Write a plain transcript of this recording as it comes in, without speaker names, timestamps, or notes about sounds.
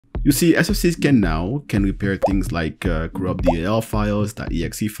You see, SFC Scannow can repair things like corrupt DLL files,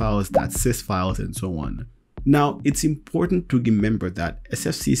 .exe files, .sys files, and so on. Now, it's important to remember that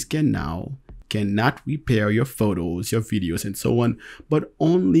SFC Scannow cannot repair your photos, your videos, and so on, but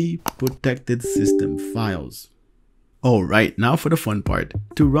only protected system files. Alright, now for the fun part.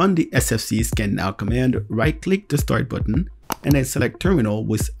 To run the SFC Scannow command, right-click the Start button and then select Terminal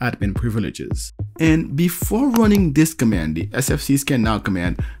with admin privileges. And before running this command, the SFC Scannow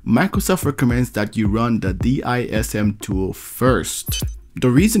command, Microsoft recommends that you run the DISM tool first. The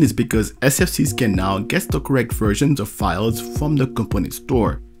reason is because SFC Scannow gets the correct versions of files from the component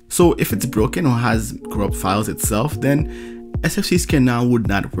store. So if it's broken or has corrupt files itself, then SFC Scannow would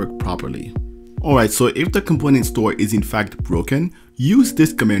not work properly. Alright, so if the component store is in fact broken, use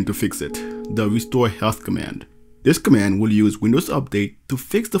this command to fix it, the RestoreHealth command. This command will use Windows Update to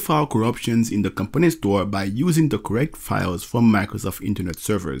fix the file corruptions in the component store by using the correct files from Microsoft Internet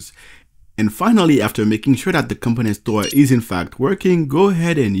servers. And finally, after making sure that the component store is in fact working, go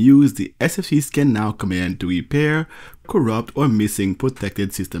ahead and use the SFC Scannow command to repair, corrupt, or missing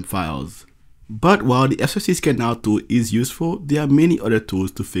protected system files. But while the SFC Scannow tool is useful, there are many other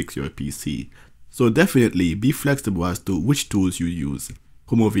tools to fix your PC. So definitely be flexible as to which tools you use.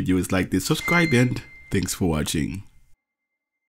 For more videos like this, subscribe and thanks for watching.